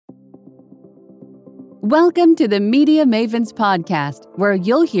Welcome to the Media Mavens podcast, where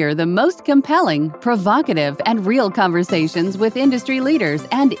you'll hear the most compelling, provocative, and real conversations with industry leaders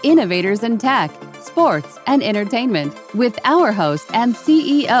and innovators in tech, sports, and entertainment with our host and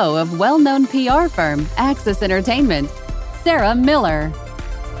CEO of well-known PR firm Axis Entertainment, Sarah Miller.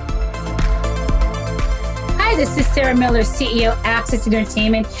 Hi, this is Sarah Miller, CEO Axis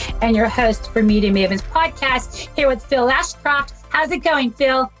Entertainment, and your host for Media Mavens podcast, here with Phil Ashcroft. How's it going,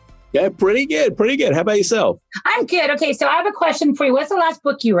 Phil? Yeah, pretty good. How about yourself? I'm good. Okay, so I have a question for you. What's the last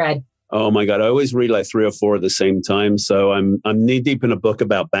book you read? Oh my God, I always read like 3 or 4 at the same time. So I'm knee deep in a book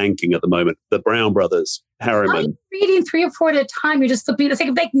about banking at the moment. The Brown Brothers, Harriman. Reading 3 or 4 at a time. You're just flipping. It's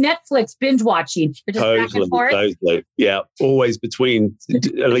like Netflix binge watching. You're just back and forth. Totally. Yeah, always between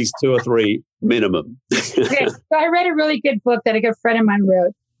at least 2 or 3 minimum. Okay, so I read a really good book that a good friend of mine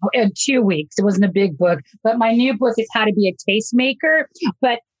wrote in 2 weeks. It wasn't a big book, but my new book is How to Be a Tastemaker.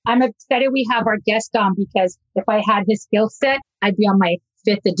 But I'm excited we have our guest on because if I had his skill set, I'd be on my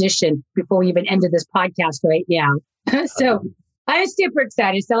 5th edition before we even ended this podcast right now. So I'm super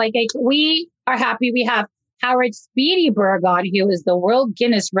excited. So we are happy we have Howard Speedyberg on, who is the world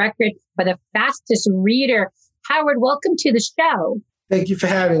Guinness record for the fastest reader. Howard, welcome to the show. Thank you for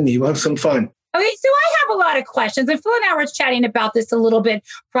having me. We'll have some fun. Okay, so I have a lot of questions. And Phil and I were chatting about this a little bit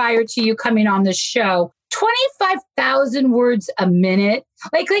prior to you coming on the show. 25,000 words a minute.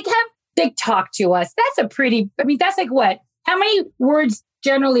 Like have Big talk to us. That's that's like what? How many words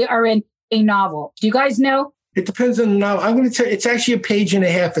generally are in a novel? Do you guys know? It depends on the novel. I'm going to tell you, it's actually 1.5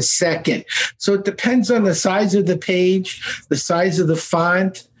 pages a second. So it depends on the size of the page, the size of the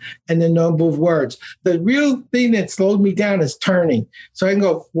font, and the number of words. The real thing that slowed me down is turning. So I can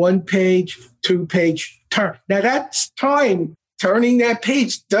go 1 page, 2 page, turn. Now that's time. Turning that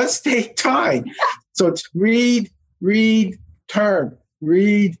page does take time. So it's read, turn,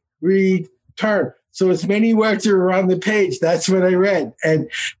 read, turn. So as many words are on the page, that's what I read. And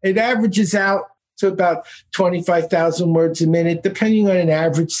it averages out to about 25,000 words a minute, depending on an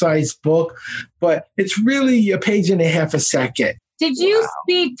average size book. But it's really 1.5 pages a second. Did you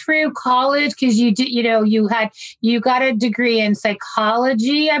speak through college? Because you did, you got a degree in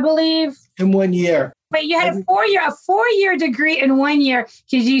psychology, I believe. In 1 year. But you had a 4-year degree in 1 year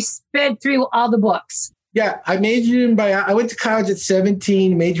because you sped through all the books. Yeah, I majored in I went to college at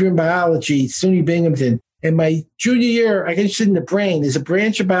 17, majored in biology, SUNY Binghamton. And my junior year, I got interested in the brain. There's a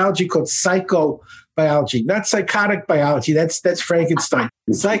branch of biology called psychobiology, not psychotic biology. That's Frankenstein.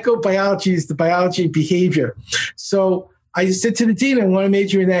 Psychobiology is the biology of behavior. So I said to the dean, I want to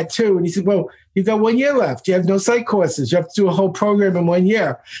major in that too. And he said, well, you've got 1 year left. You have no psych courses. You have to do a whole program in 1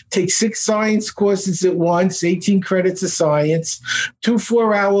 year. Take 6 science courses at once, 18 credits of science, 2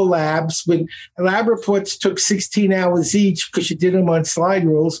 4-hour labs. When lab reports took 16 hours each because you did them on slide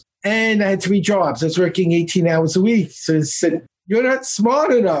rules. And I had 3 jobs. I was working 18 hours a week. So he said, you're not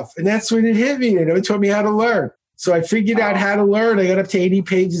smart enough. And that's when it hit me. And it taught me how to learn. So I figured out how to learn. I got up to 80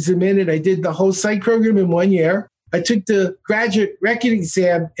 pages a minute. I did the whole psych program in 1 year. I took the graduate record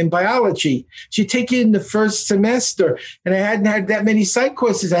exam in biology. So you take it in the first semester, and I hadn't had that many psych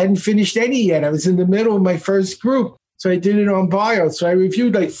courses. I hadn't finished any yet. I was in the middle of my first group. So I did it on bio. So I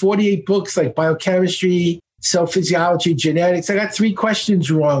reviewed like 48 books, like biochemistry, cell physiology, genetics. I got 3 questions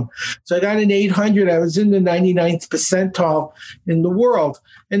wrong. So I got an 800. I was in the 99th percentile in the world.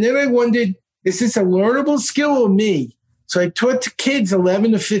 And then I wondered, is this a learnable skill or me? So I taught to kids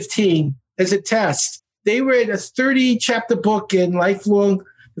 11 to 15 as a test. They read a 30-chapter book in lifelong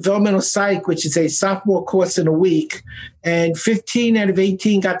developmental psych, which is a sophomore course in a week, and 15 out of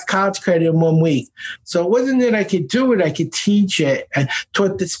 18 got the college credit in 1 week. So it wasn't that I could do it, I could teach it. I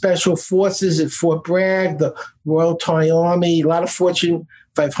taught the special forces at Fort Bragg, the Royal Thai Army, a lot of Fortune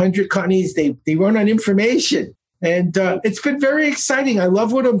 500 companies. They run on information. And it's been very exciting. I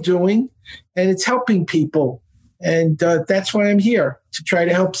love what I'm doing, and it's helping people. And that's why I'm here, to try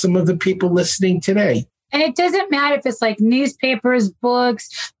to help some of the people listening today. And it doesn't matter if it's like newspapers,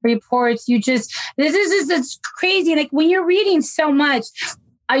 books, reports. It's crazy. Like when you're reading so much,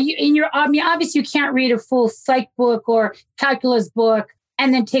 obviously you can't read a full psych book or calculus book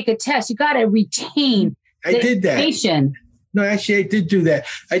and then take a test. You got to retain the information. No, actually, I did do that.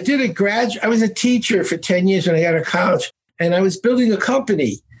 I was a teacher for 10 years when I got out of college, and I was building a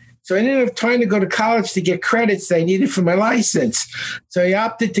company. So I didn't have time to go to college to get credits that I needed for my license. So I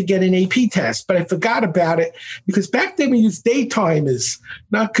opted to get an AP test, but I forgot about it because back then we used day timers,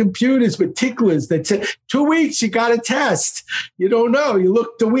 not computers, but ticklers that said, 2 weeks, you got a test. You don't know. You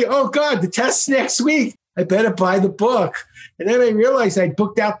look the week. Oh, God, the test's next week. I better buy the book. And then I realized I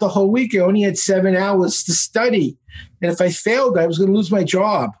booked out the whole week. I only had 7 hours to study. And if I failed, I was going to lose my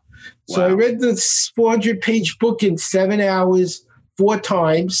job. So I read the 400-page book in 7 hours, 4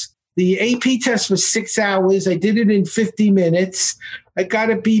 times. The AP test was 6 hours. I did it in 50 minutes. I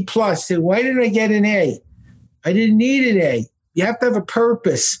got a B+. And why did I get an A? I didn't need an A. You have to have a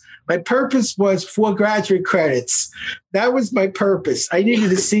purpose. My purpose was 4 graduate credits. That was my purpose. I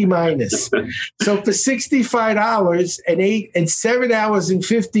needed a C-. So for $65 and 7 hours and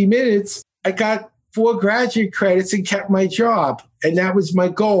 50 minutes, I got 4 graduate credits and kept my job. And that was my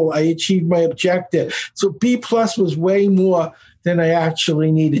goal. I achieved my objective. So B+ was way more than I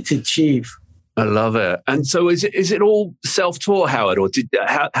actually needed to achieve. I love it. And so is it all self-taught, Howard? Or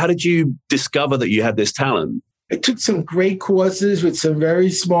how did you discover that you had this talent? I took some great courses with some very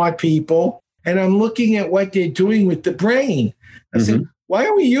smart people, and I'm looking at what they're doing with the brain. I said, why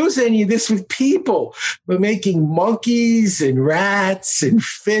don't we use any of this with people? We're making monkeys and rats and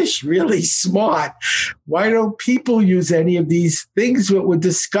fish really smart. Why don't people use any of these things that we're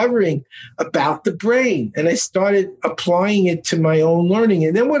discovering about the brain? And I started applying it to my own learning.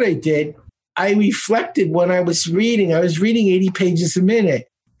 And then what I did, I reflected when I was reading. I was reading 80 pages a minute.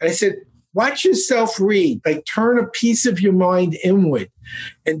 And I said, watch yourself read, like turn a piece of your mind inward.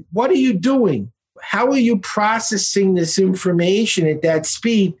 And what are you doing? How are you processing this information at that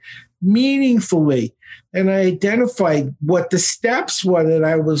speed meaningfully? And I identified what the steps were that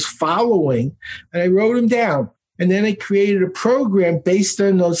I was following, and I wrote them down. And then I created a program based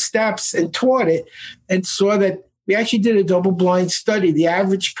on those steps and taught it, and saw that we actually did a double-blind study. The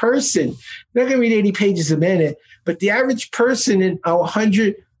average person, they're not going to read 80 pages a minute, but the average person in our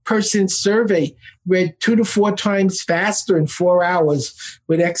 100-person survey read 2 to 4 times faster in 4 hours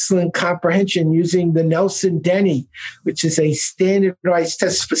with excellent comprehension using the Nelson-Denny, which is a standardized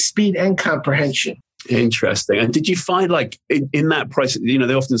test for speed and comprehension. Interesting. And did you find, like, in that process, they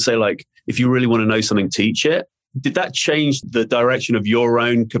often say, like, if you really want to know something, teach it. Did that change the direction of your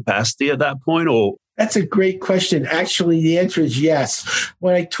own capacity at that point, or? That's a great question. Actually, the answer is yes.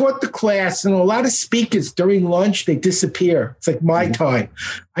 When I taught the class, and a lot of speakers during lunch, they disappear. It's like my time.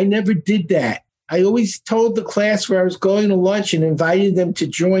 I never did that. I always told the class where I was going to lunch and invited them to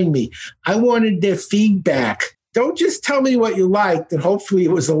join me. I wanted their feedback. Don't just tell me what you liked, and hopefully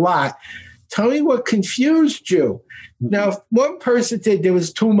it was a lot. Tell me what confused you. Now, if one person said there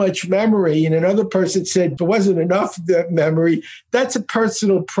was too much memory and another person said there wasn't enough of that memory, that's a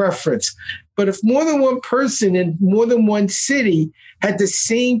personal preference. But if more than one person in more than one city had the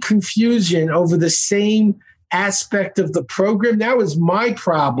same confusion over the same aspect of the program, that was my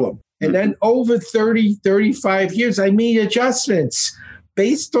problem. And then over 30, 35 years, I made adjustments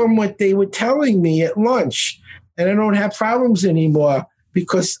based on what they were telling me at lunch. And I don't have problems anymore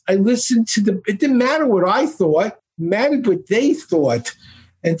because I listened to it didn't matter what I thought, it mattered what they thought.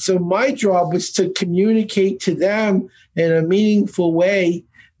 And so my job was to communicate to them in a meaningful way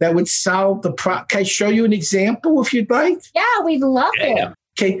that would solve the problem. Can I show you an example if you'd like? Yeah, we'd love it.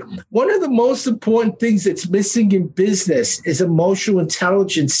 Okay. One of the most important things that's missing in business is emotional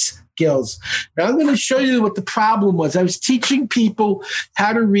intelligence skills. Now, I'm going to show you what the problem was. I was teaching people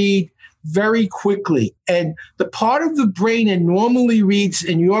how to read very quickly. And the part of the brain that normally reads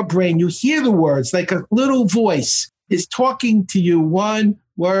in your brain, you hear the words like a little voice is talking to you one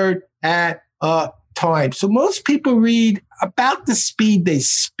word at a time. So most people read about the speed they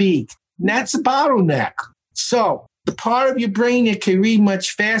speak. And that's a bottleneck. So the part of your brain that can read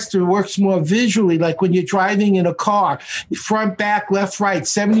much faster works more visually, like when you're driving in a car, front, back, left, right,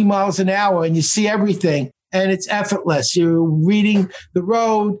 70 miles an hour, and you see everything. And it's effortless. You're reading the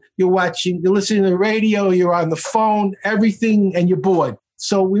road, you're listening to the radio, you're on the phone, everything, and you're bored.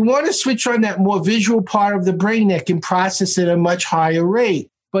 So we want to switch on that more visual part of the brain that can process at a much higher rate.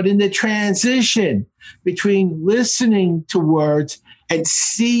 But in the transition between listening to words and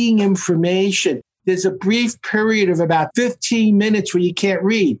seeing information, there's a brief period of about 15 minutes where you can't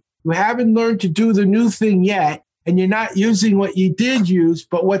read. You haven't learned to do the new thing yet, and you're not using what you did use,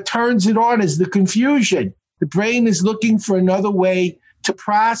 but what turns it on is the confusion. The brain is looking for another way to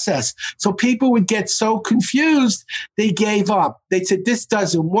process. So people would get so confused, they gave up. They said, this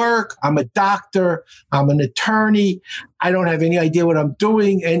doesn't work. I'm a doctor. I'm an attorney. I don't have any idea what I'm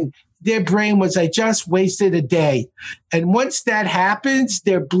doing. And their brain was, I just wasted a day. And once that happens,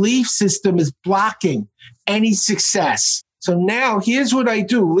 their belief system is blocking any success. So now here's what I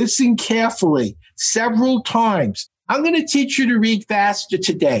do. Listen carefully several times. I'm going to teach you to read faster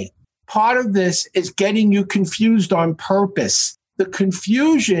today. Part of this is getting you confused on purpose. The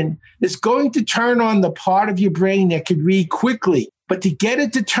confusion is going to turn on the part of your brain that could read quickly. But to get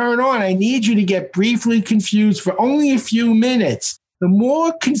it to turn on, I need you to get briefly confused for only a few minutes. The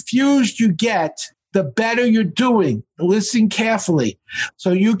more confused you get, the better you're doing. Listen carefully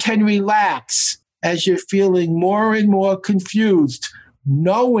so you can relax as you're feeling more and more confused,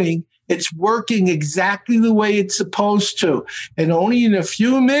 knowing it's working exactly the way it's supposed to. And only in a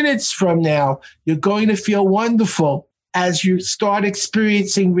few minutes from now, you're going to feel wonderful as you start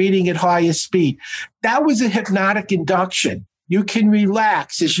experiencing reading at higher speed. That was a hypnotic induction. You can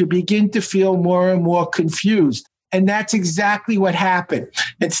relax as you begin to feel more and more confused. And that's exactly what happened.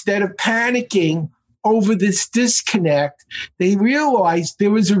 Instead of panicking over this disconnect, they realized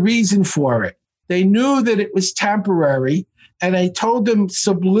there was a reason for it. They knew that it was temporary. And I told them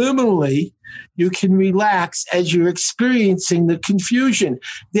subliminally, you can relax as you're experiencing the confusion.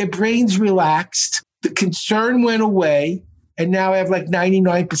 Their brains relaxed. The concern went away. And now I have like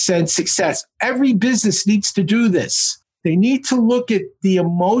 99% success. Every business needs to do this. They need to look at the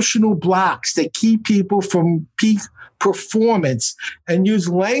emotional blocks that keep people from peak performance and use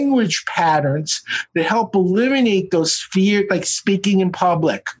language patterns that help eliminate those fears, like speaking in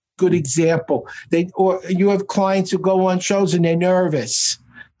public. Good example. Or you have clients who go on shows and they're nervous.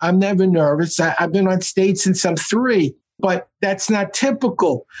 I'm never nervous. I've been on stage since I'm 3, but that's not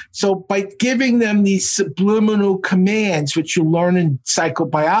typical. So by giving them these subliminal commands, which you learn in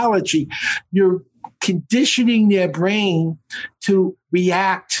psychobiology, you're conditioning their brain to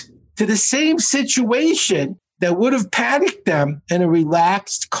react to the same situation that would have panicked them in a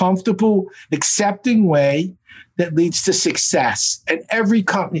relaxed, comfortable, accepting way that leads to success. And every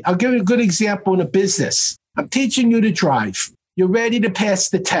company, I'll give you a good example in a business. I'm teaching you to drive. You're ready to pass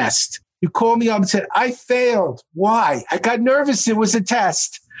the test. You call me up and said, I failed. Why? I got nervous. It was a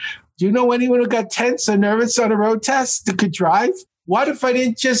test. Do you know anyone who got tense or nervous on a road test that could drive? What if I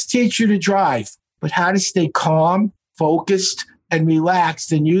didn't just teach you to drive, but how to stay calm, focused, and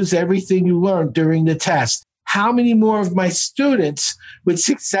relaxed and use everything you learned during the test? How many more of my students would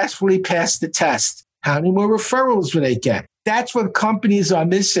successfully pass the test? How many more referrals would they get? That's what companies are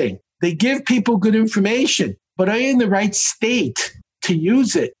missing. They give people good information, but are you in the right state to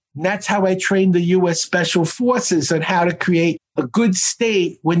use it? And that's how I trained the U.S. Special Forces on how to create a good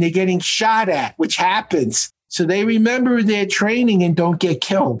state when they're getting shot at, which happens. So they remember their training and don't get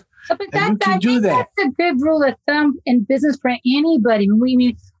killed. But that's a good rule of thumb in business for anybody.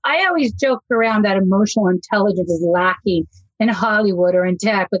 I always joke around that emotional intelligence is lacking in Hollywood or in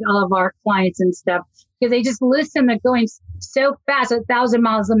tech with all of our clients and stuff, because they just listen. They're going so fast, 1,000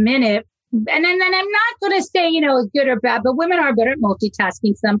 miles a minute. And then I'm not going to say, good or bad, but women are better at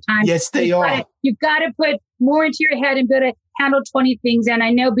multitasking sometimes. Yes, they are. You've got to put more into your head and be able to handle 20 things. And I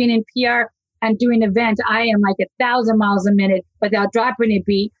know being in PR and doing events, I am like 1,000 miles a minute without dropping a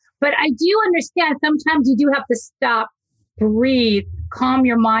beat. But I do understand sometimes you do have to stop, breathe, calm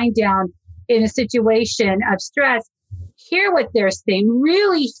your mind down in a situation of stress. Hear what they're saying,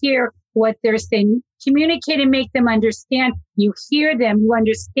 really hear what they're saying, communicate and make them understand. You hear them, you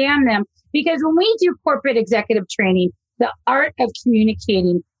understand them. Because when we do corporate executive training, the art of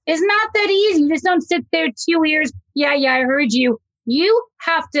communicating is not that easy. You just don't sit there 2 ears. Yeah, I heard you. You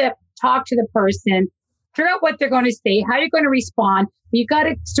have to talk to the person, figure out what they're going to say, how you're going to respond. You got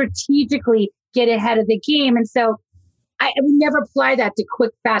to strategically get ahead of the game. And so I would never apply that to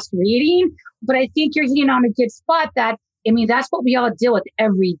quick, fast reading, but I think you're hitting on a good spot that's what we all deal with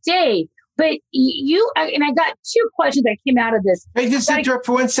every day. But I got 2 questions that came out of this. Hey, just interrupt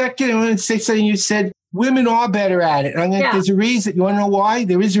for 1 second. I want to say something. You said women are better at it. There's a reason. You want to know why?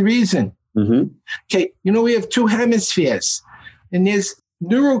 There is a reason. Mm-hmm. Okay. We have 2 hemispheres, and there's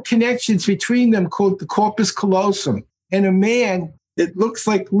neural connections between them called the corpus callosum. And a man, it looks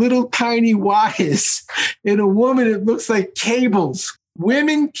like little tiny wires. In a woman, it looks like cables.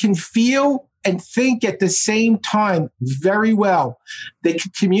 Women can feel and think at the same time very well. They can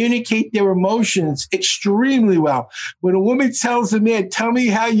communicate their emotions extremely well. When a woman tells a man, tell me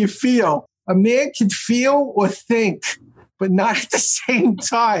how you feel, a man can feel or think, but not at the same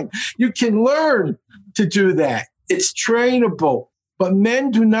time. You can learn to do that. It's trainable. But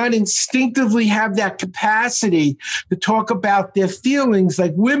men do not instinctively have that capacity to talk about their feelings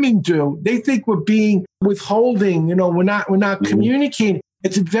like women do. They think we're being withholding, we're not communicating.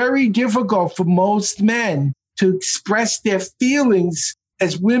 It's very difficult for most men to express their feelings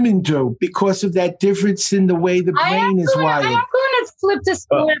as women do because of that difference in the way the brain is wired. I'm going to flip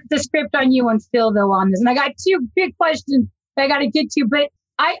the script on you and Phil, though, on this. And I got 2 big questions that I got to get to. But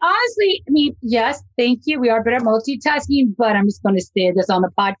I honestly, yes, thank you. We are better at multitasking, but I'm just going to say this on the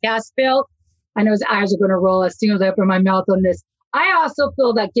podcast, Phil. I know his eyes are going to roll as soon as I open my mouth on this. I also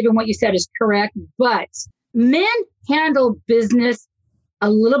feel that given what you said is correct, but men handle business a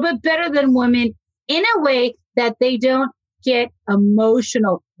little bit better than women in a way that they don't get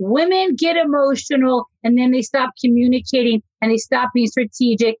emotional. women get emotional and then they stop communicating and they stop being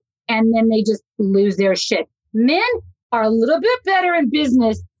strategic and then they just lose their shit. Men are a little bit better in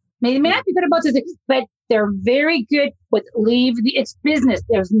business. They may not be good about this, but they're very good with it's business.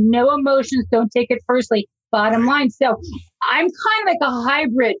 There's no emotions. Don't take it personally. Bottom line. So I'm kind of like a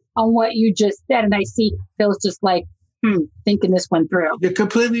hybrid on what you just said. And I see Phil's just like, thinking this one through. You're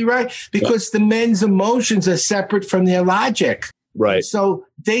completely right, because the men's emotions are separate from their logic. Right. So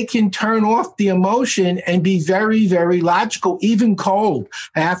they can turn off the emotion and be very, very logical, even cold.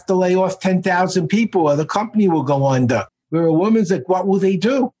 I have to lay off 10,000 people or the company will go under. Where a woman's like, what will they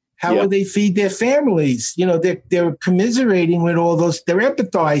do? How will they feed their families? You know, they're commiserating with all those, they're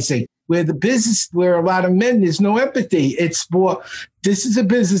empathizing. Where the business, where a lot of men, there's no empathy. It's more, this is a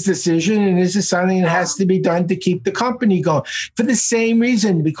business decision and this is something that has to be done to keep the company going for the same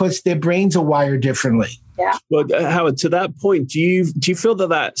reason, because their brains are wired differently. Yeah. Well, Howard, to that point, do you feel that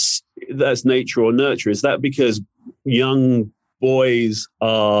that's nature or nurture? Is that because young boys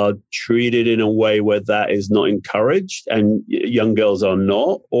are treated in a way where that is not encouraged and young girls are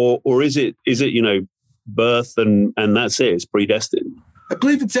not? Or is it, birth and that's it, it's predestined? I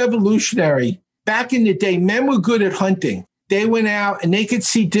believe it's evolutionary. Back in the day, men were good at hunting. They went out and they could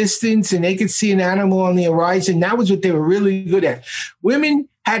see distance and they could see an animal on the horizon. That was what they were really good at. Women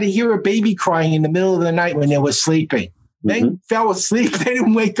had to hear a baby crying in the middle of the night when they were sleeping. They fell asleep. They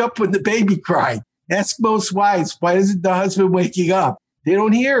didn't wake up when the baby cried. Ask most wives, why isn't the husband waking up? They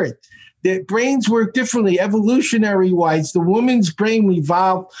don't hear it. Their brains work differently. Evolutionary-wise, the woman's brain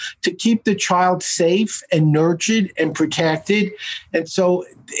evolved to keep the child safe and nurtured and protected. And so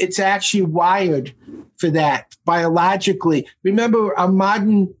it's actually wired for that biologically. Remember, our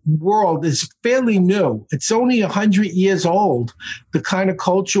modern world is fairly new. It's only 100 years old, the kind of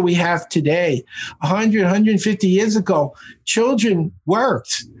culture we have today. 100, 150 years ago, children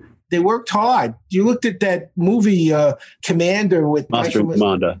worked. They worked hard. You looked at that movie, Commander with Master and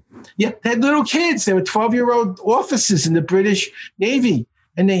Commander. Yeah, they had little kids. They were 12-year-old officers in the British Navy,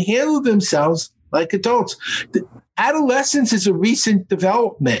 and they handled themselves like adults. Adolescence is a recent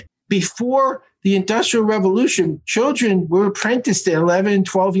development. Before the Industrial Revolution, children were apprenticed at 11 and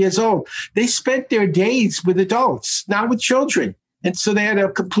 12 years old. They spent their days with adults, not with children. And so they had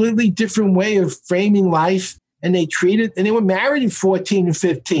a completely different way of framing life, and they were married at 14 and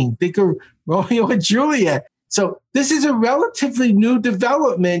 15. Think of Romeo and Juliet. So this is a relatively new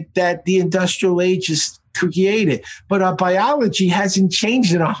development that the industrial age has created, but our biology hasn't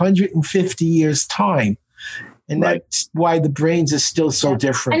changed in 150 years' time. And that's why the brains are still so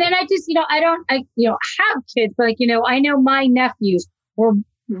different. And then I just, I don't have kids, but I know my nephews were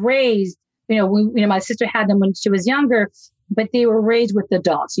raised, my sister had them when she was younger, but they were raised with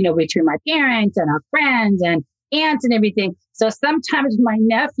adults, between my parents and our friends and aunts and everything. So sometimes my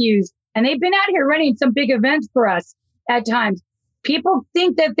nephews, and they've been out here running some big events for us at times. People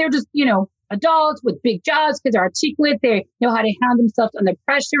think that they're just, adults with big jobs because they're articulate. They know how to handle themselves under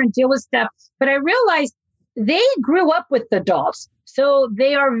pressure and deal with stuff. But I realized they grew up with adults. So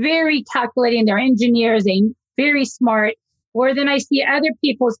they are very calculating. They're engineers. They're very smart. Or then I see other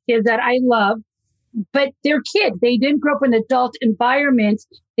people's kids that I love, but they're kids. They didn't grow up in an adult environment.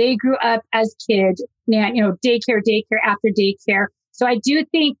 They grew up as kids, daycare after daycare. So I do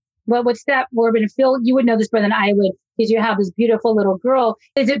think, well, what's that, Morgan? Phil, you would know this better than I would, because you have this beautiful little girl.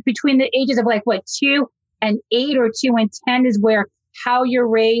 Is it between the ages of 2 and 8 or 2 and 10 is where how you're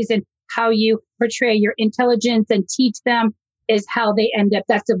raised and how you portray your intelligence and teach them is how they end up.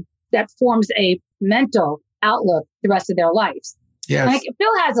 That forms a mental outlook the rest of their lives. Yes.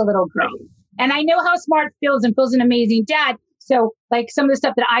 Phil has a little girl, and I know how smart Phil is, and Phil's an amazing dad. So some of the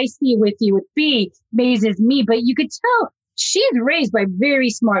stuff that I see with you with B amazes me, but you could tell she's raised by very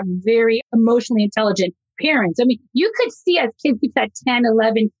smart, very emotionally intelligent parents. I mean, you could see as kids get that 10,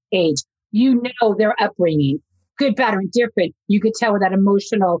 11 age, their upbringing, good, bad, or indifferent. You could tell where that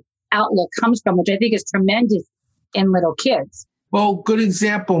emotional outlook comes from, which I think is tremendous in little kids. Well, good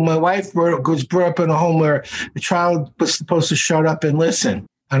example. My wife was brought up in a home where the child was supposed to shut up and listen.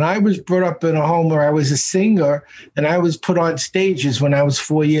 And I was brought up in a home where I was a singer, and I was put on stages when I was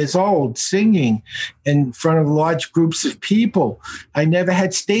 4 years old, singing in front of large groups of people. I never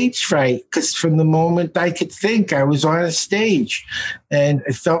had stage fright, because from the moment I could think, I was on a stage, and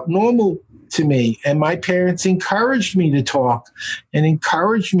it felt normal to me. And my parents encouraged me to talk and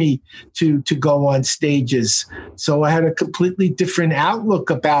encouraged me to go on stages. So I had a completely different outlook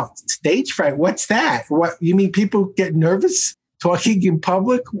about stage fright. What's that? What, you mean people get nervous talking in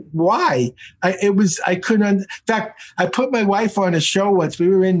public. Why? I couldn't. In fact, I put my wife on a show once. We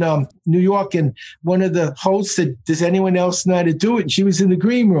were in New York, and one of the hosts said, "Does anyone else know how to do it?" And she was in the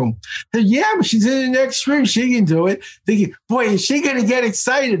green room. I said, "Yeah, but she's in the next room. She can do it." Thinking, boy, is she going to get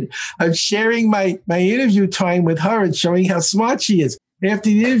excited? I'm sharing my interview time with her and showing how smart she is. After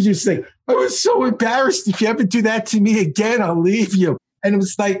the interview, she's like, "I was so embarrassed. If you ever do that to me again, I'll leave you." And it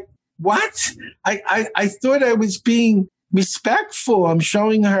was like, what? I thought I was being respectful. I'm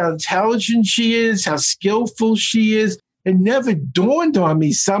showing her how intelligent she is, how skillful she is. It never dawned on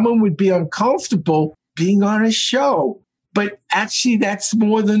me someone would be uncomfortable being on a show. But actually, that's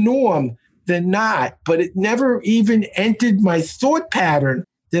more the norm than not. But it never even entered my thought pattern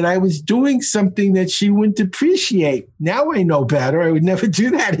that I was doing something that she wouldn't appreciate. Now I know better. I would never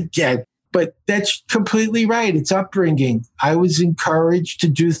do that again. But that's completely right. It's upbringing. I was encouraged to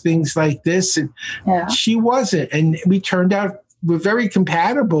do things like this, and she wasn't. And we turned out, we're very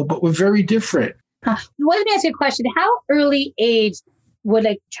compatible, but we're very different. Let me ask you a question. How early age would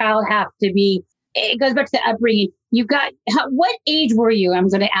a child have to be? It goes back to the upbringing. What age were you? I'm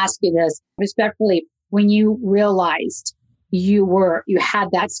going to ask you this respectfully. When you realized you had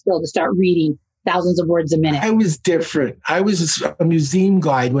that skill to start reading thousands of words a minute. I was different. I was a museum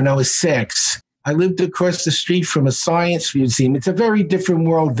guide when I was 6. I lived across the street from a science museum. It's a very different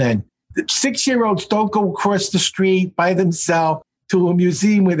world then. 6-year-olds don't go across the street by themselves to a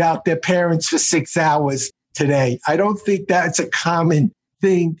museum without their parents for 6 hours today. I don't think that's a common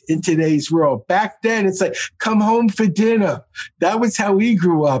thing in today's world. Back then, it's like, come home for dinner. That was how we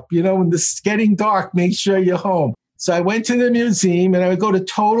grew up. When it's getting dark, make sure you're home. So I went to the museum, and I would go to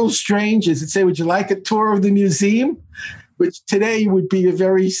total strangers and say, "Would you like a tour of the museum?" Which today would be a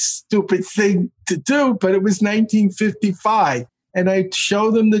very stupid thing to do, but it was 1955. And I'd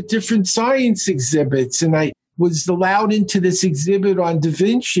show them the different science exhibits. And I was allowed into this exhibit on Da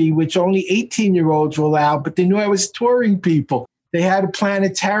Vinci, which only 18-year-olds were allowed, but they knew I was touring people. They had a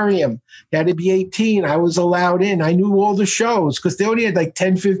planetarium. You had to be 18. I was allowed in. I knew all the shows because they only had like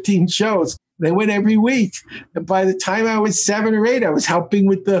 10, 15 shows. They went every week. And by the time I was 7 or 8, I was helping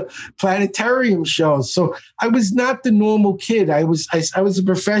with the planetarium shows. So I was not the normal kid. I was a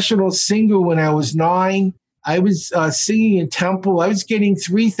professional singer when I was 9. I was singing in temple. I was getting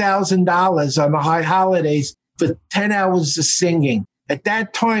 $3,000 on the high holidays for 10 hours of singing. At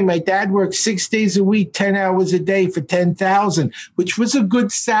that time, my dad worked 6 days a week, 10 hours a day for $10,000, which was a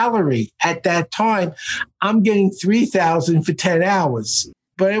good salary at that time. I'm getting $3,000 for 10 hours.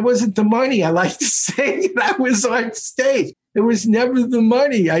 But it wasn't the money. I liked to sing, and I was on stage. It was never the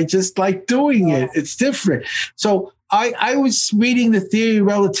money. I just liked doing it. It's different. So I was reading the Theory of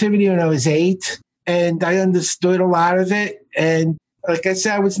Relativity when I was 8, and I understood a lot of it. And like I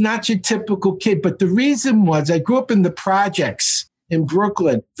said, I was not your typical kid. But the reason was I grew up in the projects in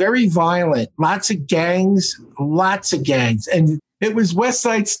Brooklyn, very violent, lots of gangs. And it was West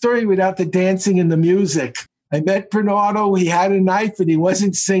Side Story without the dancing and the music. I met Bernardo. He had a knife and he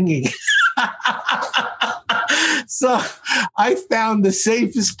wasn't singing. So I found the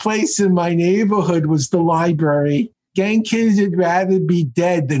safest place in my neighborhood was the library. Gang kids would rather be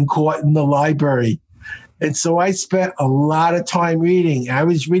dead than caught in the library. And so I spent a lot of time reading. I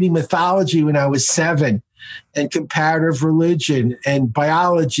was reading mythology when I was 7, and comparative religion and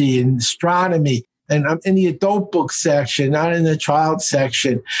biology and astronomy. And I'm in the adult book section, not in the child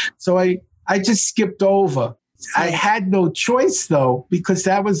section. So I just skipped over. I had no choice, though, because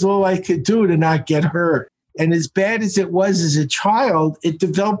that was all I could do to not get hurt. And as bad as it was as a child, it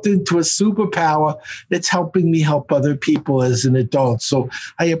developed into a superpower that's helping me help other people as an adult. So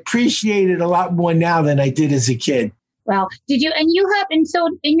I appreciate it a lot more now than I did as a kid. Well, so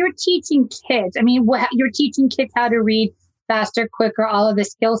you're teaching kids, you're teaching kids how to read faster, quicker, all of the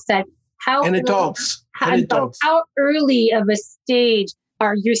skill set. How early of a stage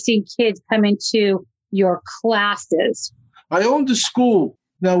are you seeing kids come into your classes? I owned a school.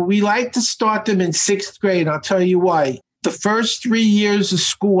 Now, we like to start them in 6th grade. I'll tell you why. The first 3 years of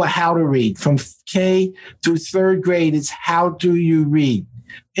school are how to read. From K through 3rd grade is how do you read.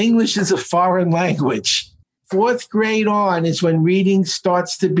 English is a foreign language. 4th grade on is when reading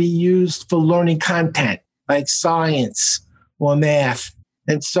starts to be used for learning content, like science or math.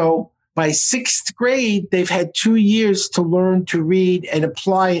 And so by 6th grade, they've had 2 years to learn to read and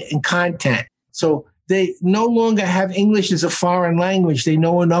apply it in content. So they no longer have English as a foreign language. They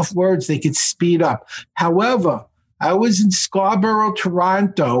know enough words they could speed up. However, I was in Scarborough,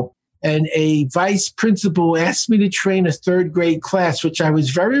 Toronto, and a vice principal asked me to train a 3rd grade class, which I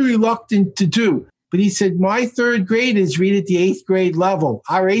was very reluctant to do. But he said, my 3rd graders read at the 8th grade level.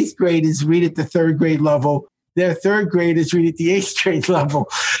 Our 8th graders read at the 3rd grade level. their third graders read at the 8th grade level.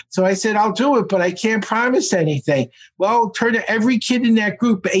 So I said, I'll do it, but I can't promise anything. Well, it turned out every kid in that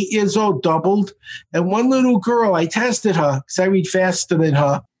group, 8 years old, doubled. And one little girl, I tested her because I read faster than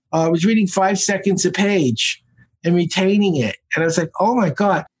her, was reading 5 seconds a page and retaining it. And I was like, oh my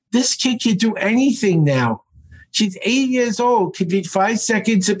God, this kid can do anything now. She's 8 years old, can read 5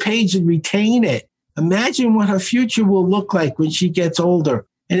 seconds a page and retain it. Imagine what her future will look like when she gets older.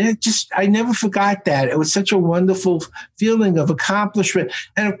 And I never forgot that. It was such a wonderful feeling of accomplishment.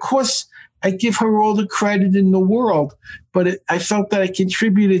 And of course, I give her all the credit in the world, but I felt that I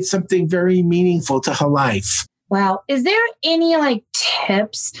contributed something very meaningful to her life. Wow. Is there any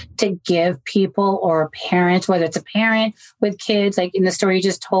tips to give people or parents, whether it's a parent with kids, like in the story you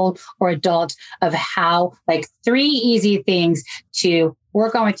just told, or adults, of how 3 easy things to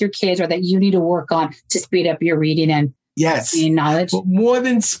work on with your kids or that you need to work on to speed up your reading and yes, knowledge? But more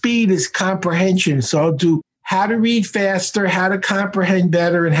than speed is comprehension. So I'll do how to read faster, how to comprehend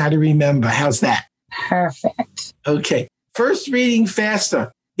better, and how to remember. How's that? Perfect. Okay. First, reading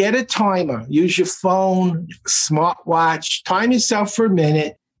faster. Get a timer. Use your phone, smartwatch. Time yourself for a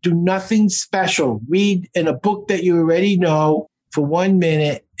minute. Do nothing special. Read in a book that you already know for 1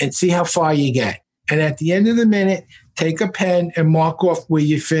 minute and see how far you get. And at the end of the minute, take a pen and mark off where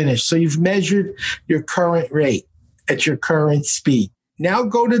you finish. So you've measured your current rate at your current speed. Now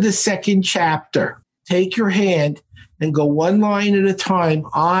go to the second chapter. Take your hand and go 1 line at a time,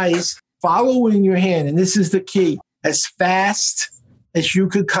 eyes following your hand. And this is the key. As fast as you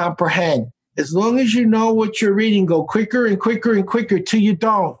could comprehend. As long as you know what you're reading, go quicker and quicker and quicker till you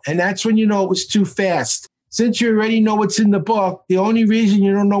don't. And that's when you know it was too fast. Since you already know what's in the book, the only reason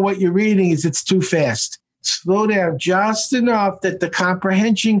you don't know what you're reading is it's too fast. Slow down just enough that the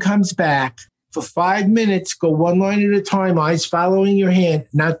comprehension comes back. For 5 minutes, go 1 line at a time, eyes following your hand,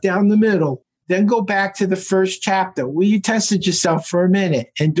 not down the middle. Then go back to the first chapter where you tested yourself for a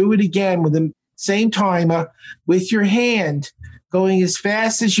minute and do it again with the same timer with your hand going as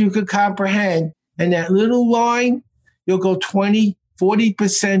fast as you could comprehend. And that little line, you'll go 20,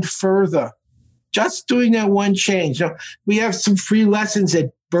 40% further. Just doing that one change. Now, we have some free lessons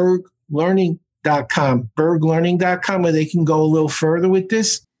at berglearning.com, where they can go a little further with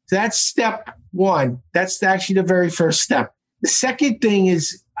this. So that's step 1. That's actually the very first step. The second thing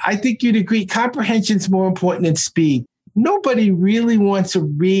is, I think you'd agree, comprehension is more important than speed. Nobody really wants to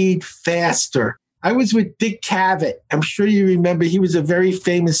read faster. I was with Dick Cavett. I'm sure you remember. He was a very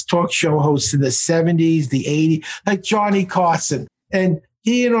famous talk show host in the 70s, the 80s, like Johnny Carson. And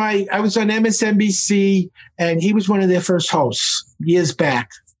he and I was on MSNBC, and he was one of their first hosts years back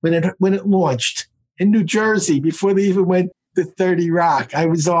when it launched in New Jersey before they even went to 30 Rock. I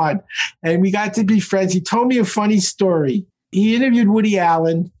was on, and we got to be friends. He told me a funny story. He interviewed Woody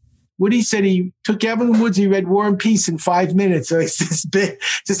Allen. Woody said he took Evelyn Woods, he read War and Peace in 5 minutes. So it's this big,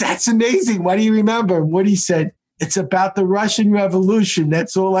 says, that's amazing. What do you remember? And Woody said, it's about the Russian Revolution.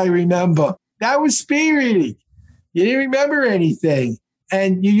 That's all I remember. That was speed reading. You didn't remember anything.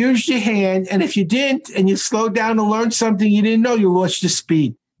 And you used your hand. And if you didn't, and you slowed down to learn something you didn't know, you lost your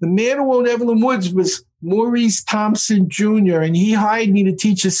speed. The man who owned Evelyn Woods was Maurice Thompson Jr., and he hired me to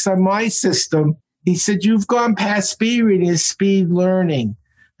teach his son my system. He said, you've gone past speed reading, is speed learning.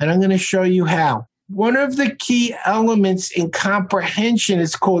 And I'm going to show you how. One of the key elements in comprehension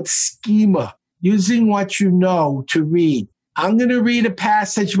is called schema, using what you know to read. I'm going to read a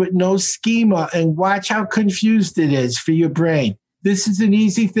passage with no schema and watch how confused it is for your brain. This is an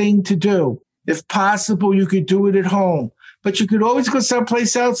easy thing to do. If possible, you could do it at home, but you could always go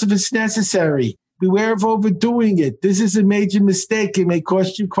someplace else if it's necessary. Beware of overdoing it. This is a major mistake. It may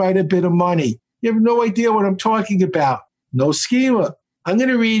cost you quite a bit of money. You have no idea what I'm talking about. No schema. I'm going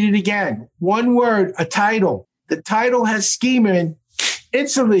to read it again. 1 word, a title. The title has schema, and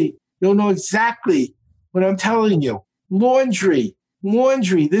instantly you'll know exactly what I'm telling you. Laundry.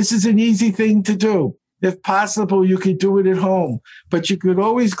 Laundry. This is an easy thing to do. If possible, you could do it at home, but you could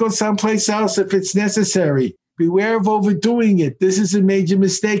always go someplace else if it's necessary. Beware of overdoing it. This is a major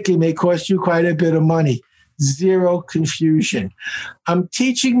mistake. It may cost you quite a bit of money. Zero confusion. I'm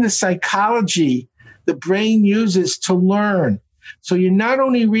teaching the psychology the brain uses to learn. So you're not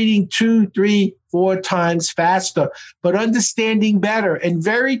only reading 2, 3, 4 times faster, but understanding better and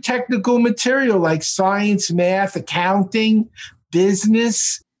very technical material like science, math, accounting,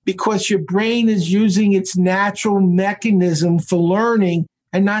 business, because your brain is using its natural mechanism for learning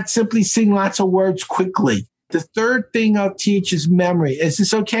and not simply seeing lots of words quickly. The third thing I'll teach is memory. Is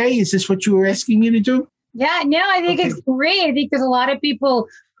this okay? Is this what you were asking me to do? Yeah, no, I think it's great. I think there's a lot of people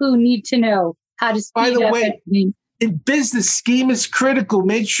who need to know how to speed up. By the way, in business, scheme is critical.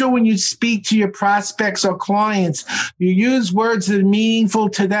 Make sure when you speak to your prospects or clients, you use words that are meaningful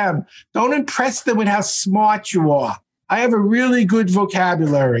to them. Don't impress them with how smart you are. I have a really good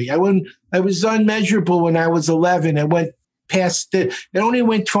vocabulary. I was unmeasurable when I was 11. I went past it. It only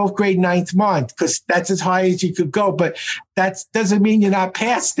went 12th grade, 9th month, because that's as high as you could go. But that doesn't mean you're not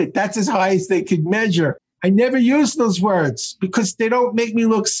past it. That's as high as they could measure. I never use those words because they don't make me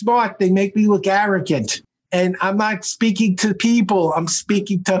look smart. They make me look arrogant. And I'm not speaking to people. I'm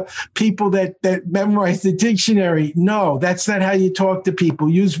speaking to people that memorize the dictionary. No, that's not how you talk to people.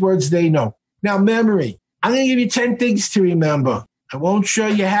 Use words they know. Now, memory. I'm going to give you 10 things to remember. I won't show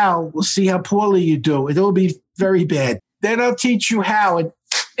you how. We'll see how poorly you do. It'll be very bad. Then I'll teach you how. And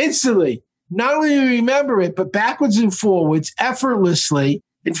instantly, not only do you remember it, but backwards and forwards, effortlessly.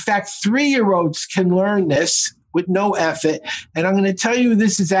 In fact, 3-year-olds can learn this with no effort. And I'm going to tell you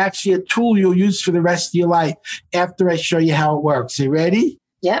this is actually a tool you'll use for the rest of your life after I show you how it works. You ready?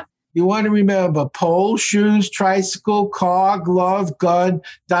 Yep. You want to remember pole, shoes, tricycle, car, glove, gun,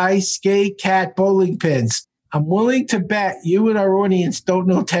 dice, skate, cat, bowling pins. I'm willing to bet you and our audience don't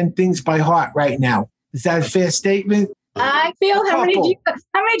know 10 things by heart right now. Is that a fair statement? I feel how many do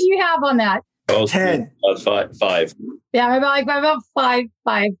you have on that? 10. 5. Yeah, about 5,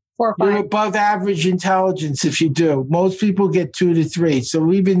 4 or 5. You're above average intelligence if you do. Most people get 2 to 3.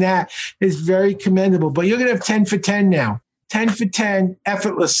 So even that is very commendable. But you're going to have 10 for 10 now. 10 for 10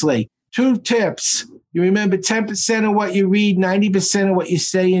 effortlessly. 2 tips. You remember 10% of what you read, 90% of what you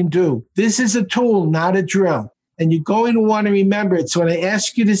say and do. This is a tool, not a drill. And you're going to want to remember it. So when I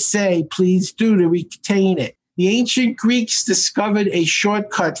ask you to say, please do to retain it. The ancient Greeks discovered a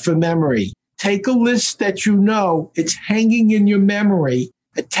shortcut for memory. Take a list that you know, it's hanging in your memory.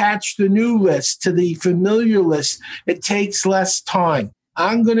 Attach the new list to the familiar list. It takes less time.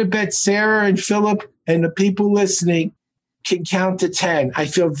 I'm going to bet Sarah and Philip and the people listening can count to 10. I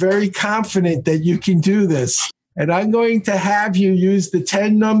feel very confident that you can do this. And I'm going to have you use the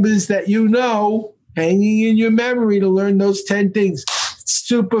 10 numbers that you know hanging in your memory to learn those 10 things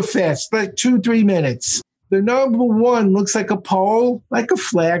super fast, like 2-3 minutes. The number 1 looks like a pole, like a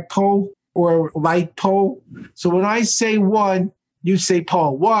flag pole or a light pole. So when I say 1, you say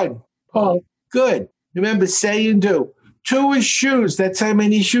pole. 1. Pole. Good. Remember, say and do. 2 is shoes. That's how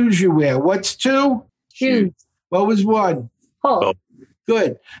many shoes you wear. What's 2? Shoes. What was 1? Pole.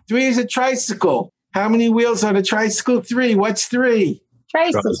 Good. 3 is a tricycle. How many wheels on a tricycle? 3. What's 3?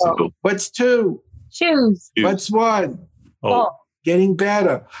 Tricycle. What's 2? Shoes. What's 1? Pole. Getting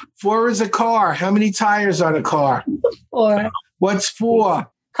better. 4 is a car. How many tires on a car? 4. What's 4?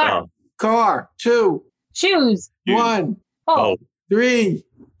 Car. Car. 2. Shoes. 1. Pole. 3.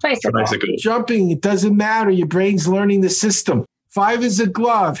 Tricycle. Jumping. It doesn't matter. Your brain's learning the system. 5 is a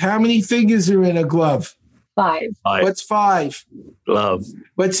glove. How many fingers are in a glove? 5. What's 5? Glove.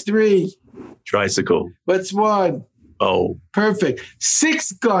 What's 3? Tricycle. What's 1? Oh. Perfect.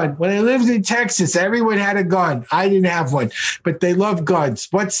 6 gun. When I lived in Texas, everyone had a gun. I didn't have one, but they love guns.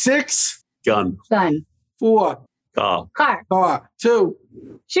 What's 6? Gun. Gun. 4. Car. Car. 2.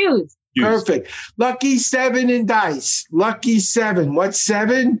 Shoes. Perfect. Lucky 7 and dice. Lucky 7. What's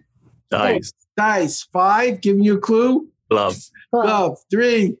 7? Dice. Dice. 5. Giving you a clue. Glove. Glove.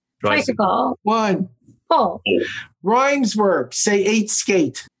 3. Tricycle. 1. Pole. Rhymes work. Say 8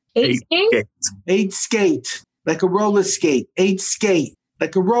 skate. 8 skate. 8 skate. Like a roller skate. 8 skate.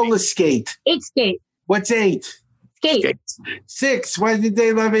 Like a roller skate. 8 skate. What's 8? Skate. 6. Why did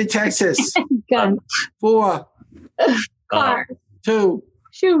they love in Texas? Gun. 4. Car. 2.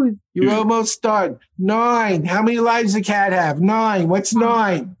 Shoes. You're almost done. 9. How many lives a cat have? 9. What's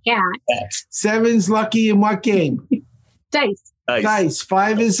 9? Cat. 7's lucky in what game? Dice. Dice.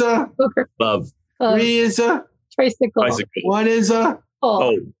 5 is a? Glove. 3 is a? Tricycle. 1 is a?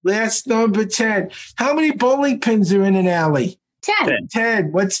 Pole. Last number 10. How many bowling pins are in an alley? 10.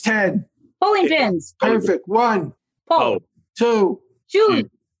 10. What's 10? Bowling pins. Perfect. 1. Pole. 2. Shoes.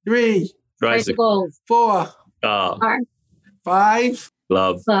 3. Tricycles. 4. Car. 5.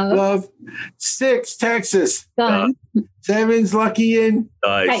 Glove. Glove. 6. Texas. Gun. 7's lucky in?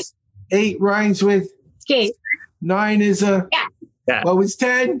 Dice. 8 rhymes with? Skate. 9 is a? Cat. What was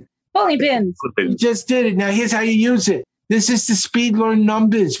 10? Bowling pins. You just did it. Now here's how you use it. This is to speed learn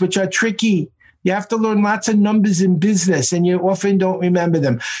numbers, which are tricky. You have to learn lots of numbers in business, and you often don't remember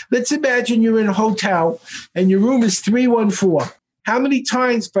them. Let's imagine you're in a hotel, and your room is 314. How many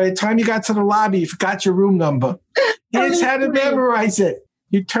times by the time you got to the lobby, you forgot your room number? Here's how to memorize it.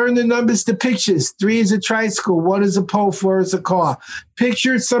 You turn the numbers to pictures. 3 is a tricycle. 1 is a pole. 4 is a car.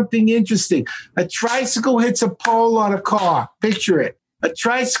 Picture something interesting. A tricycle hits a pole on a car. Picture it. A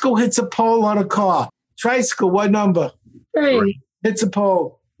tricycle hits a pole on a car. Tricycle, what number? 3. Hits a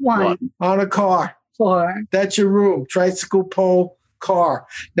pole. 1. On a car. 4. That's your room. Tricycle, pole, car.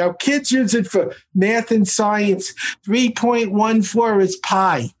 Now, kids use it for math and science. 3.14 is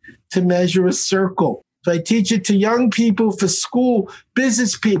pi to measure a circle. So I teach it to young people for school,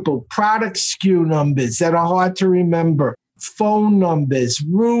 business people, product SKU numbers that are hard to remember, phone numbers,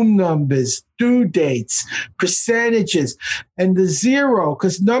 room numbers, due dates, percentages, and the 0,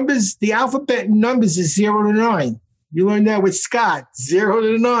 because numbers, the alphabet in numbers is 0 to 9. You learned that with Scott, 0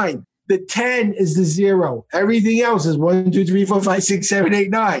 to 9. The 10 is the 0. Everything else is 1, 2, 3, 4, 5, 6, 7, 8,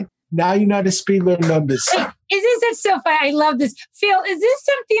 9. Now you know how to speed learn numbers. That's so fun. I love this. Phil, is this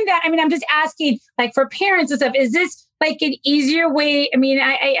something that, I'm just asking, like for parents and stuff, is this like an easier way?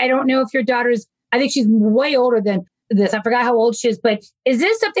 I don't know if your daughter's, I think she's way older than this. I forgot how old she is, but is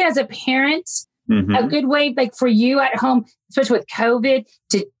this something as a parent, a good way, like for you at home, especially with COVID,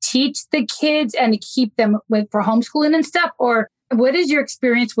 to teach the kids and to keep them for homeschooling and stuff? Or what is your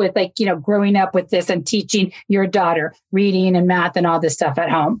experience with growing up with this and teaching your daughter reading and math and all this stuff at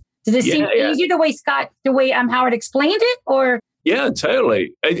home? Does it seem easier the way Howard explained it, or? Yeah,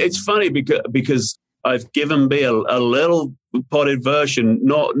 totally. It's funny because I've given B a little potted version,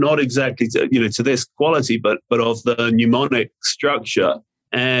 not exactly to this quality, but of the mnemonic structure,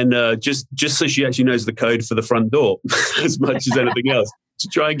 and just so she actually knows the code for the front door as much as anything else, to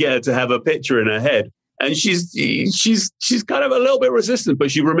try and get her to have a picture in her head. And she's kind of a little bit resistant, but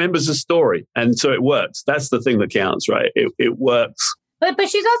she remembers the story, and so it works. That's the thing that counts, right? It works. But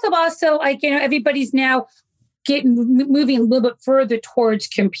she's also like, everybody's now moving a little bit further towards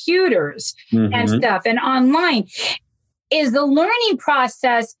computers and stuff and online. Is the learning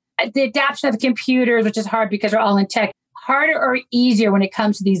process, the adoption of computers, which is hard because we're all in tech, harder or easier when it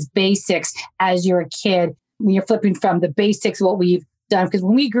comes to these basics as you're a kid, when you're flipping from the basics, what we've done? Because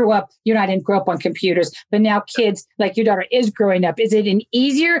when we grew up, you and I didn't grow up on computers, but now kids like your daughter is growing up. Is it an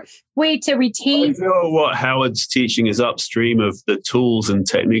easier way to retain? I feel what Howard's teaching is upstream of the tools and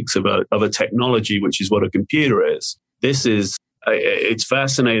techniques of a technology, which is what a computer is. This is, it's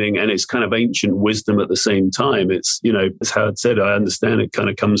fascinating, and it's kind of ancient wisdom at the same time. It's, as Howard said, I understand it kind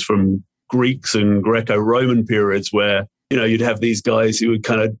of comes from Greeks and Greco-Roman periods where, you'd have these guys who would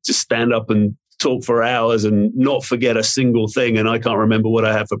kind of just stand up and talk for hours and not forget a single thing. And I can't remember what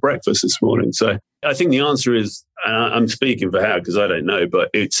I had for breakfast this morning. So I think the answer is, I'm speaking for Howard because I don't know, but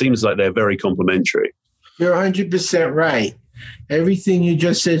it seems like they're very complementary. You're 100% right. Everything you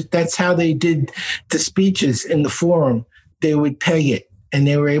just said, that's how they did the speeches in the forum. They would peg it, and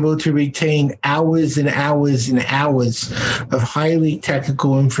they were able to retain hours and hours and hours of highly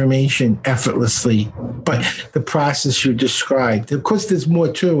technical information effortlessly by the process you described. Of course, there's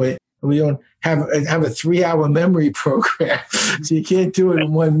more to it. We don't have a 3-hour memory program, so you can't do it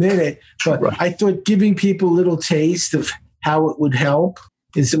in 1 minute. But right. I thought giving people a little taste of how it would help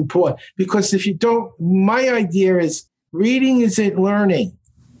is important. Because if you don't, my idea is reading isn't learning.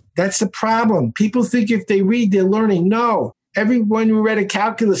 That's the problem. People think if they read, they're learning. No. Everyone who read a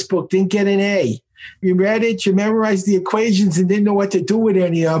calculus book didn't get an A. You read it, you memorized the equations and didn't know what to do with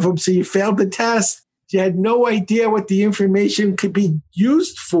any of them, so you failed the test. You had no idea what the information could be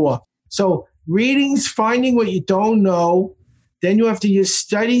used for. So reading's finding what you don't know. Then you have to use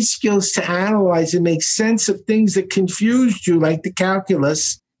study skills to analyze and make sense of things that confused you, like the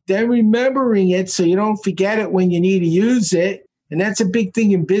calculus. Then remembering it so you don't forget it when you need to use it. And that's a big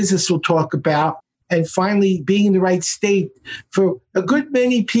thing in business we'll talk about. And finally, being in the right state. For a good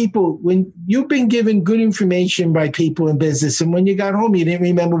many people, when you've been given good information by people in business, and when you got home, you didn't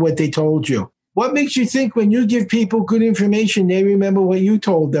remember what they told you. What makes you think when you give people good information, they remember what you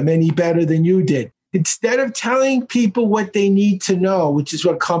told them any better than you did? Instead of telling people what they need to know, which is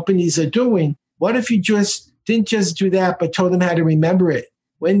what companies are doing, what if you didn't just do that, but told them how to remember it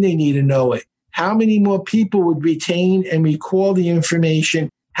when they need to know it? How many more people would retain and recall the information?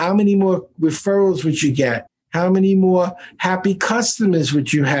 How many more referrals would you get? How many more happy customers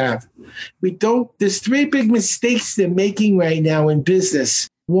would you have? There's 3 big mistakes they're making right now in business.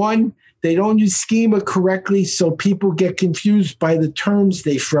 1, they don't use schema correctly, so people get confused by the terms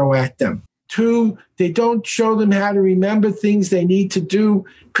they throw at them. 2, they don't show them how to remember things they need to do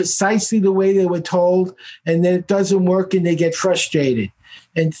precisely the way they were told, and then it doesn't work and they get frustrated.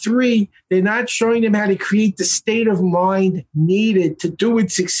 And 3, they're not showing them how to create the state of mind needed to do it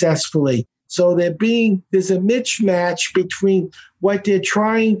successfully. So there's a mismatch between what they're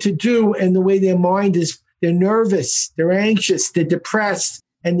trying to do and the way their mind is. They're nervous, they're anxious, they're depressed,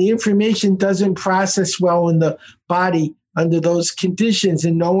 and the information doesn't process well in the body under those conditions,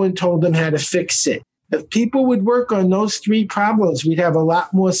 and no one told them how to fix it. If people would work on those 3 problems, we'd have a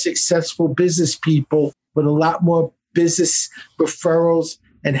lot more successful business people with a lot more business referrals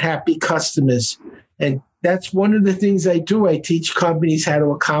and happy customers. And that's one of the things I do. I teach companies how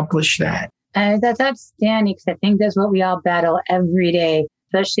to accomplish that. That's outstanding, because I think that's what we all battle every day,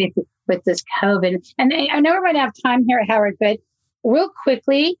 especially with this COVID. And I know we're going to have time here, Howard, but real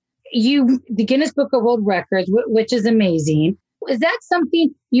quickly, the Guinness Book of World Records, which is amazing. Is that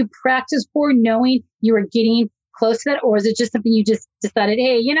something you practice for, knowing you were getting close to that? Or is it just something you just decided,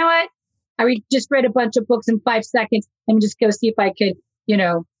 hey, you know what? I just read a bunch of books in 5 seconds. Let me just go see if I could,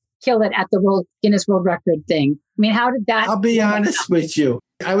 kill it at the Guinness World Record thing. I mean, how did that? I'll be honest with you.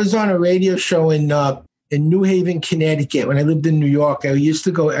 I was on a radio show in New Haven, Connecticut. When I lived in New York, I used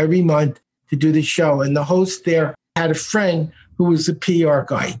to go every month to do the show. And the host there had a friend who was a PR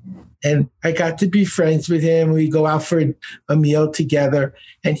guy. And I got to be friends with him. We go out for a meal together.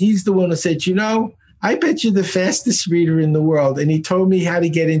 And he's the one who said, I bet you're the fastest reader in the world. And he told me how to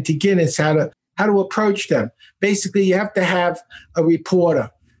get into Guinness, how to approach them. Basically, you have to have a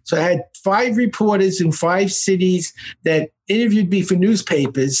reporter. So I had 5 reporters in 5 cities that interviewed me for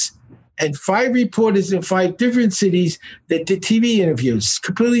newspapers, and 5 reporters in 5 different cities that did TV interviews,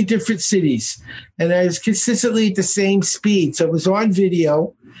 completely different cities. And I was consistently at the same speed. So it was on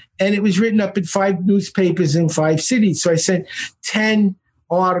video, and it was written up in 5 newspapers in 5 cities. So I sent 10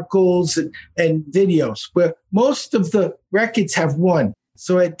 articles and videos, where most of the records have 1.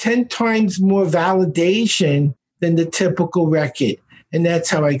 So I had 10 times more validation than the typical record. And that's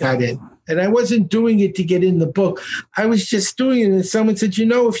how I got in. And I wasn't doing it to get in the book. I was just doing it. And someone said,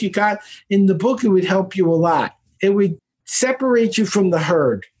 if you got in the book, it would help you a lot. It would separate you from the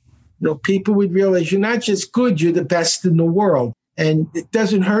herd. People would realize you're not just good, you're the best in the world. And it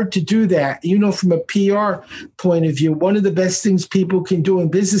doesn't hurt to do that. From a PR point of view, one of the best things people can do in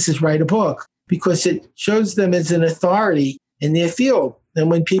business is write a book, because it shows them as an authority in their field. And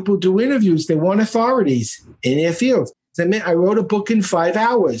when people do interviews, they want authorities in their field. I wrote a book in 5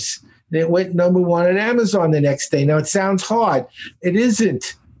 hours, and it went number 1 on Amazon the next day. Now, it sounds hard. It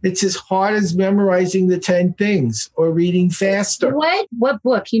isn't. It's as hard as memorizing the 10 things or reading faster. What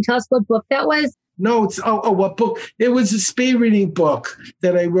book? Can you tell us what book that was? No, it's what book? It was a speed reading book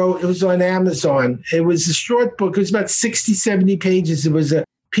that I wrote. It was on Amazon. It was a short book. It was about 60, 70 pages. It was a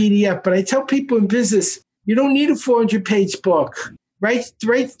PDF. But I tell people in business, you don't need a 400-page book. Write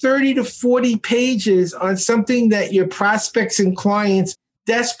 30 to 40 pages on something that your prospects and clients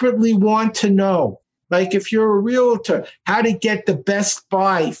desperately want to know. Like if you're a realtor, how to get the best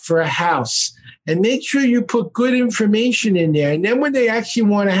buy for a house. And make sure you put good information in there. And then when they actually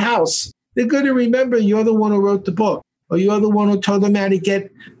want a house, they're going to remember you're the one who wrote the book, or you're the one who told them how to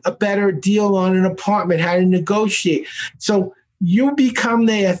get a better deal on an apartment, how to negotiate. So you become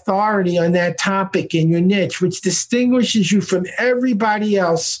the authority on that topic in your niche, which distinguishes you from everybody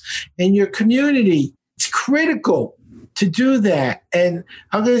else in your community. It's critical to do that. And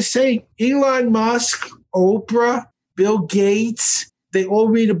I'm going to say Elon Musk, Oprah, Bill Gates, they all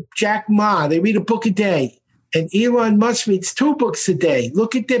read Jack Ma. They read a book a day. And Elon Musk reads 2 books a day.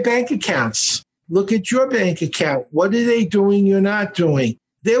 Look at their bank accounts. Look at your bank account. What are they doing you're not doing?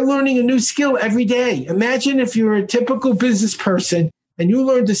 They're learning a new skill every day. Imagine if you're a typical business person and you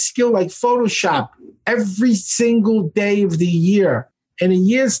learned a skill like Photoshop every single day of the year. In a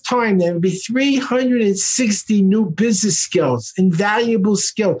year's time, there would be 360 new business skills, invaluable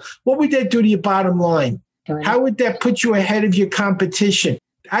skills. What would that do to your bottom line? How would that put you ahead of your competition?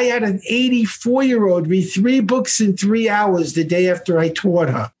 I had an 84-year-old read 3 books in 3 hours the day after I taught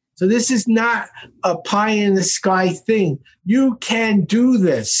her. So this is not a pie in the sky thing. You can do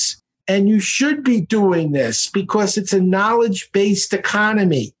this, and you should be doing this, because it's a knowledge-based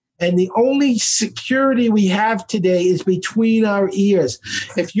economy. And the only security we have today is between our ears.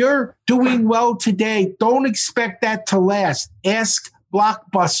 If you're doing well today, don't expect that to last. Ask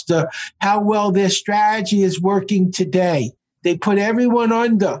Blockbuster how well their strategy is working today. They put everyone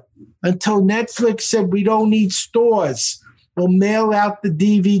under until Netflix said we don't need stores. We'll mail out the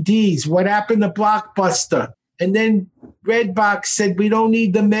DVDs. What happened to Blockbuster? And then Redbox said we don't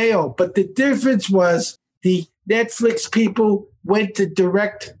need the mail. But the difference was the Netflix people went to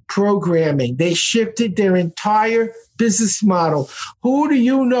direct programming. They shifted their entire business model. Who do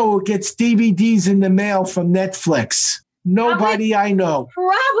you know who gets DVDs in the mail from Netflix? Nobody I know.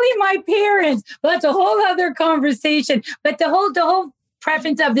 Probably my parents. But that's a whole other conversation. But the whole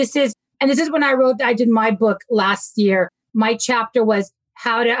preference of this is, and this is when I did my book last year. My chapter was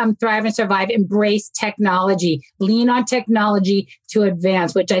how to thrive and survive, embrace technology, lean on technology to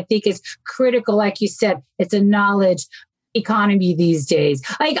advance, which I think is critical. Like you said, it's a knowledge economy these days.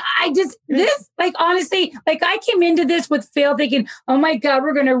 Like honestly, like I came into this with Phil thinking, oh my God,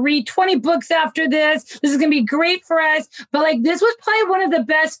 we're going to read 20 books after this. This is going to be great for us. But like, this was probably one of the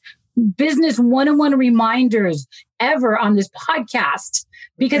best business one-on-one reminders ever on this podcast,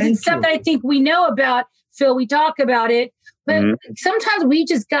 because it's stuff that I think we know about. Phil, we talk about it, but sometimes we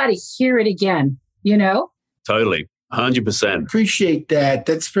just got to hear it again, you know? Totally. 100%. Appreciate that.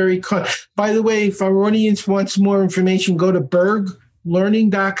 That's very cool. By the way, if our audience wants more information, go to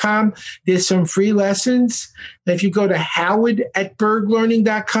berglearning.com. There's some free lessons. And if you go to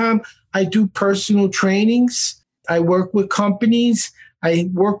howard@berglearning.com, I do personal trainings. I work with companies. I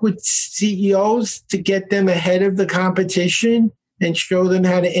work with CEOs to get them ahead of the competition and show them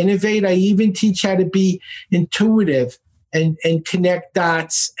how to innovate. I even teach how to be intuitive and connect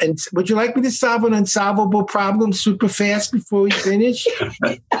dots. And would you like me to solve an unsolvable problem super fast before we finish?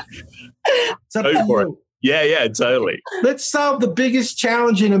 It's up to you. Yeah, totally. Let's solve the biggest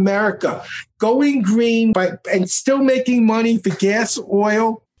challenge in America. Going green and still making money for gas,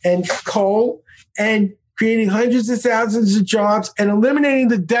 oil, and coal, and creating hundreds of thousands of jobs and eliminating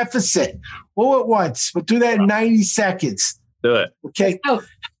the deficit all at once. We'll do that in 90 seconds. Do it. Okay.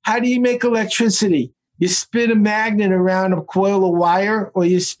 How do you make electricity? You spin a magnet around a coil of wire, or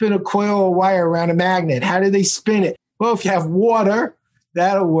you spin a coil of wire around a magnet. How do they spin it? Well, if you have water,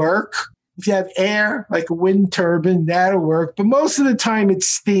 that'll work. If you have air, like a wind turbine, that'll work. But most of the time, it's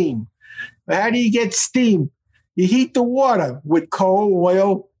steam. But how do you get steam? You heat the water with coal,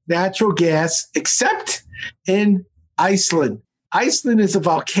 oil, natural gas, except in Iceland. Iceland is a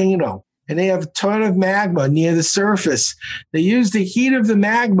volcano, and they have a ton of magma near the surface. They use the heat of the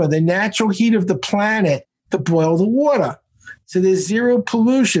magma, the natural heat of the planet, to boil the water. So there's zero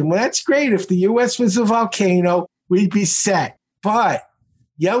pollution. Well, that's great. If the U.S. was a volcano, we'd be set. But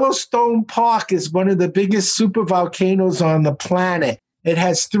Yellowstone Park is one of the biggest supervolcanoes on the planet. It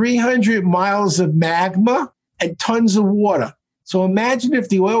has 300 miles of magma and tons of water. So imagine if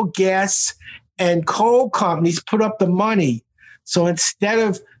the oil, gas, and coal companies put up the money. So instead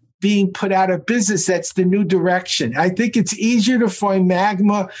of being put out of business, that's the new direction. I think it's easier to find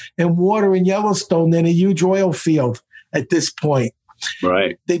magma and water in Yellowstone than a huge oil field at this point.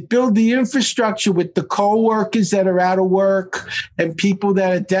 Right. They build the infrastructure with the coal workers that are out of work and people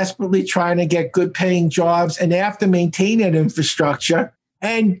that are desperately trying to get good paying jobs, and they have to maintain that infrastructure.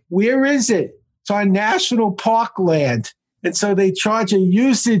 And where is it? It's on national park land. And so they charge a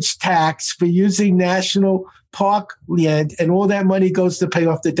usage tax for using national park land, and all that money goes to pay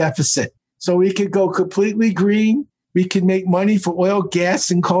off the deficit. So we could go completely green. We can make money for oil, gas,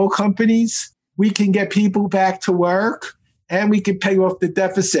 and coal companies. We can get people back to work, and we can pay off the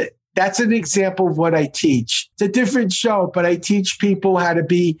deficit. That's an example of what I teach. It's a different show, but I teach people how to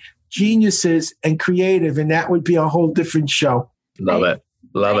be geniuses and creative, and that would be a whole different show. Love it.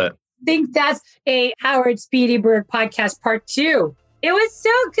 Love it. I think that's a Howard Speedy Berg podcast part 2. It was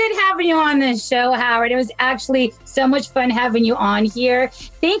so good having you on this show, Howard. It was actually so much fun having you on here.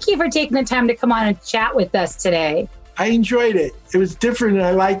 Thank you for taking the time to come on and chat with us today. I enjoyed it. It was different, and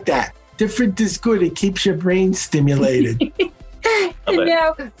I like that. Different is good. It keeps your brain stimulated. And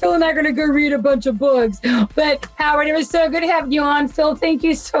now Phil and I are going to go read a bunch of books. But Howard, it was so good having you on. Phil, thank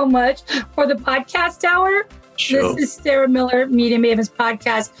you so much for the podcast hour. Sure. This is Sarah Miller, Media Mavens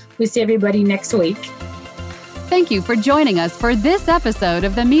Podcast. We'll see everybody next week. Thank you for joining us for this episode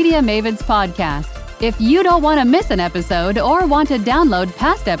of the Media Mavens Podcast. If you don't want to miss an episode or want to download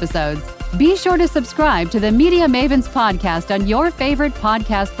past episodes, be sure to subscribe to the Media Mavens Podcast on your favorite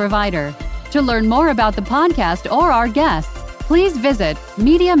podcast provider. To learn more about the podcast or our guests, please visit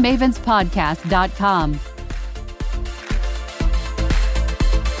MediaMavensPodcast.com.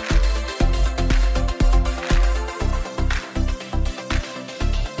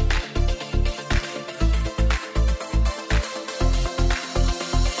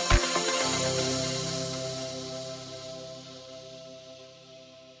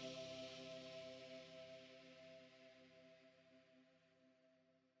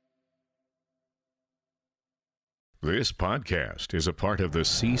 This podcast is a part of the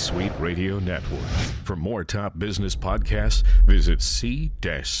C-Suite Radio Network. For more top business podcasts, visit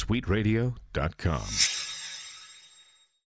c-suiteradio.com.